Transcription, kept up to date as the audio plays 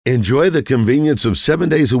Enjoy the convenience of 7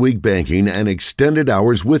 days a week banking and extended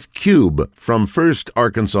hours with Cube from First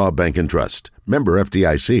Arkansas Bank and Trust. Member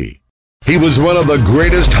FDIC. He was one of the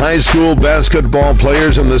greatest high school basketball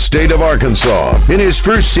players in the state of Arkansas. In his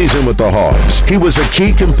first season with the Hogs, he was a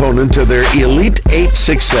key component to their Elite Eight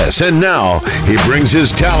success, and now he brings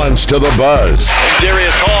his talents to the buzz.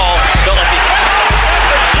 Darius Hall,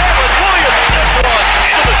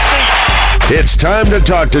 It's time to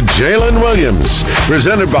talk to Jaylin Williams,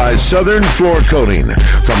 presented by Southern Floor Coating.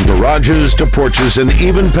 From garages to porches and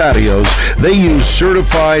even patios, they use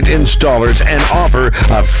certified installers and offer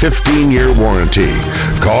a 15-year warranty.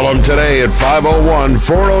 Call them today at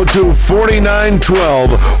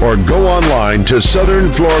 501-402-4912 or go online to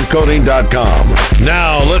southernfloorcoating.com.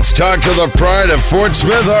 Now let's talk to the pride of Fort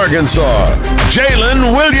Smith, Arkansas,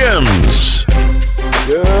 Jaylin Williams.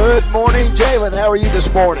 Good morning, Jaylin. How are you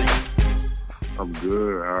this morning? I'm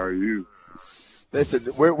good. How are you? Listen,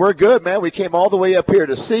 we're good, man. We came all the way up here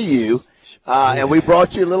to see you, and we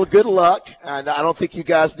brought you a little good luck. And I don't think you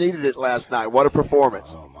guys needed it last night. What a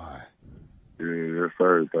performance! Oh my! Yeah, yes,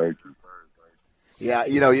 sir. Thank you. Yeah,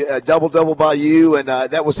 you know, a double by you, and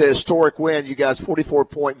that was a historic win. You guys,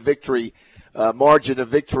 44-point victory, margin of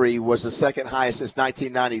victory was the second highest since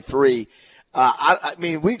 1993. I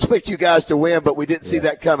mean, we expect you guys to win, but we didn't see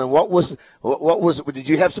that coming. What was? Did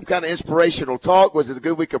you have some kind of inspirational talk? Was it a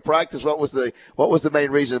good week of practice? What was the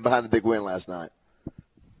main reason behind the big win last night?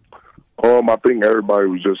 I think everybody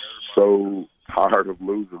was just so tired of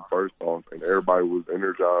losing first off, and everybody was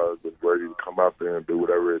energized and ready to come out there and do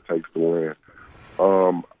whatever it takes to win.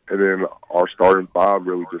 And then our starting five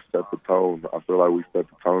really just set the tone. I feel like we set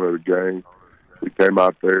the tone of the game. We came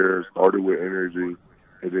out there, started with energy.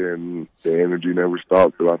 And then the energy never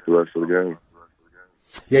stopped throughout the rest of the game.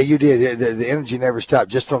 Yeah, you did. The energy never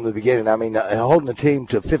stopped just from the beginning. I mean, holding the team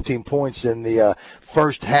to 15 points in the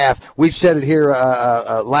first half. We've said it here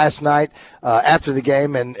last night after the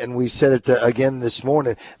game, and we said it again this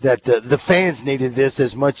morning, that the fans needed this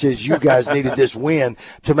as much as you guys needed this win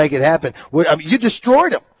to make it happen. I mean, you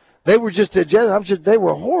destroyed them. They were just they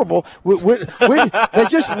were horrible. They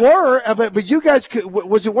just were. But you guys,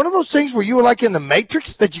 was it one of those things where you were like in the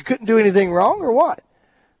Matrix that you couldn't do anything wrong, or what?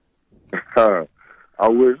 I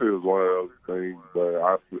wish it was one of those things,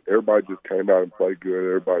 but everybody just came out and played good.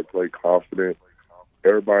 Everybody played confident.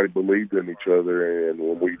 Everybody believed in each other, and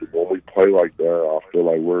when we play like that, I feel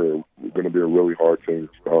like we're going to be a really hard team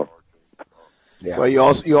to stop. Yeah. Well, you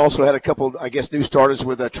also had a couple, I guess, new starters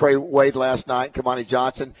with Trey Wade last night, Kamani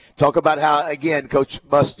Johnson. Talk about how, again, Coach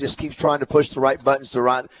Muss just keeps trying to push the right buttons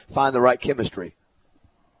to find the right chemistry.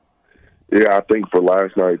 Yeah, I think for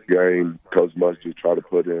last night's game, Coach Muss just tried to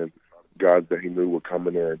put in guys that he knew would come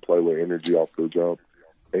in there and play with energy off the jump.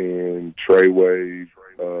 And Trey Wade,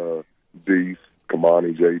 Deese,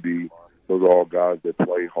 Kamani, JD, those are all guys that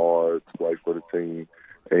play hard, play for the team.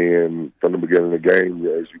 And from the beginning of the game,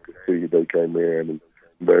 as you can see, they came in and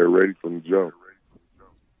they're ready from the jump.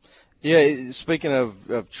 Yeah, speaking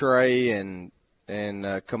of Trey and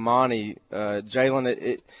Kamani,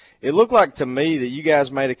 Jaylin, it looked like to me that you guys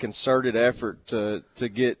made a concerted effort to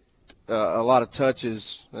get a lot of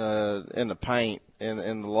touches in the paint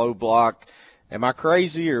in the low block. Am I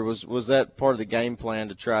crazy, or was that part of the game plan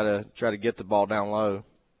to try to get the ball down low,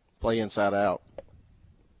 play inside out?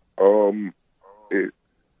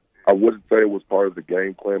 I wouldn't say it was part of the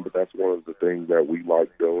game plan, but that's one of the things that we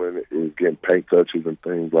like doing is getting paint touches and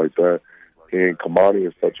things like that. And Kamani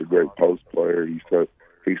is such a great post player. He's so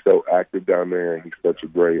active down there, and he's such a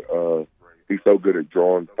great he's so good at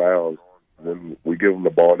drawing fouls. When we give him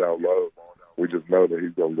the ball down low, we just know that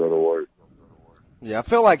he's going to go to work. Yeah, I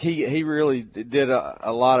feel like he really did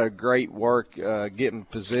a lot of great work getting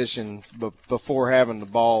position before having the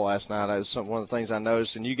ball last night. That was one of the things I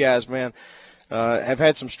noticed. And you guys, man, have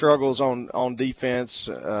had some struggles on defense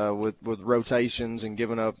with rotations and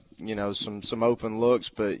giving up, some open looks.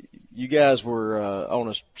 But you guys were on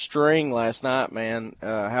a string last night, man.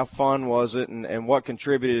 How fun was it, and what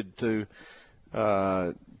contributed to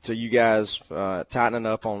you guys tightening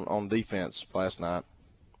up on defense last night?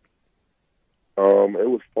 It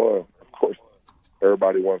was fun. Of course,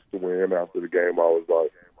 everybody wants to win. After the game, I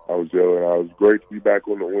was yelling. I was great to be back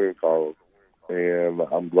on the win column, and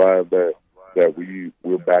I'm glad that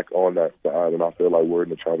we're back on that side, and I feel like we're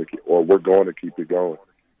going to keep it going.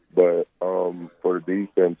 But for the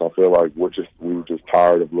defense, I feel like we were just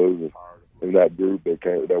tired of losing. And that group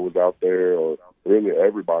that was out there, or really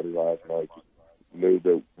everybody last night, just knew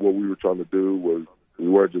that what we were trying to do was we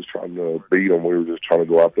weren't just trying to beat them. We were just trying to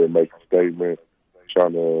go out there and make a statement,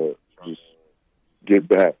 trying to just get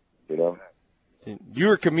back, You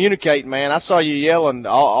were communicating, man. I saw you yelling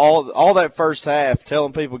all that first half,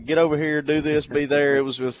 telling people, get over here, do this, be there. It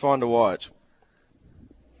was fun to watch.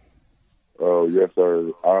 Oh, yes,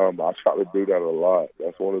 sir. I try to do that a lot.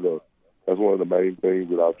 That's one of the main things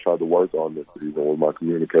that I've tried to work on this season with my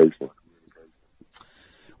communication.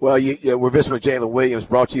 Well, we're visiting with Jaylin Williams,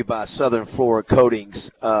 brought to you by Southern Florida Coatings.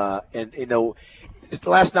 And,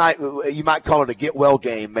 last night, you might call it a get-well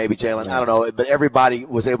game, maybe, Jaylin. I don't know. But everybody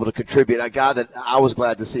was able to contribute. A guy that I was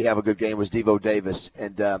glad to see have a good game was Devo Davis.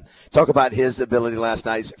 And talk about his ability last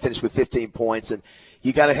night. He finished with 15 points. And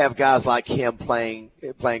you got to have guys like him playing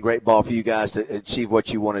great ball for you guys to achieve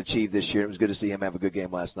what you want to achieve this year. It was good to see him have a good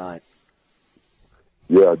game last night.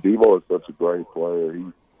 Yeah, Devo is such a great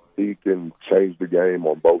player. He can change the game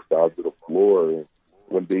on both sides of the floor. And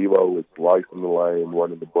when Devo is slicing the lane,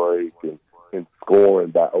 running the break, and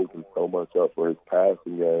scoring, that opens so much up for his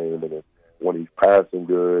passing game. And when he's passing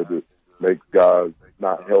good, it makes guys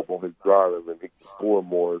not help on his driving, and he can score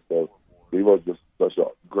more. So Devo's just such a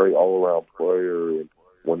great all-around player. And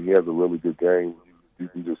when he has a really good game, you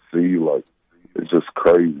can just see, it's just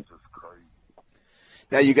crazy.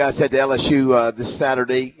 Now you guys head to LSU this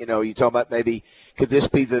Saturday. You talk about maybe could this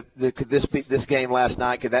be this game last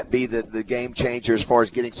night? Could that be the game changer as far as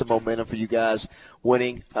getting some momentum for you guys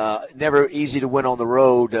winning? Never easy to win on the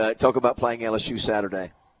road. Talk about playing LSU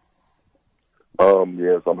Saturday.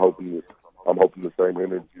 Yes, I'm hoping the same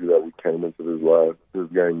energy that we came into this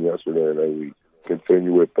game yesterday, and that we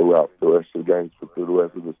continue it throughout the rest of the games through the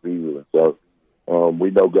rest of the season. So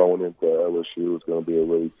we know going into LSU it's going to be a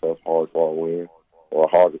really tough, hard-fought win. Or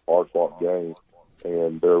a hard-fought game,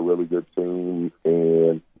 and they're a really good team,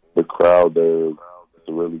 and the crowd there is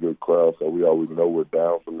a really good crowd, so we always know we're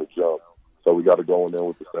down from the jump. So we got to go in there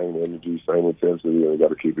with the same energy, same intensity, and we got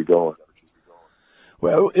to keep it going.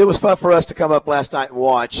 Well, it was fun for us to come up last night and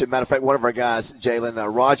watch. As a matter of fact, one of our guys, Jaylin,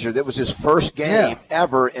 Roger, that was his first game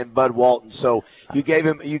ever in Bud Walton. So you guys gave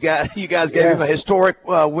him a historic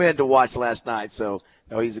win to watch last night. So.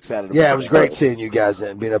 Oh, he's excited about it was great seeing you guys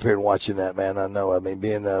and being up here and watching that, man. I know. I mean,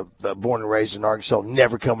 being born and raised in Arkansas,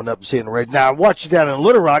 never coming up and seeing the Raiders. Now, I watch you down in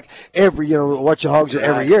Little Rock watch the Hogs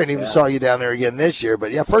every year, and even saw you down there again this year.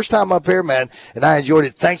 But, first time up here, man, and I enjoyed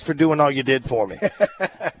it. Thanks for doing all you did for me. Yes,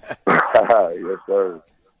 sir.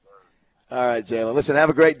 All right, Jaylin. Listen, have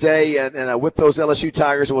a great day, and whip those LSU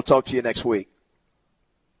Tigers, and we'll talk to you next week.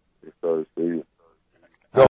 Yes, sir.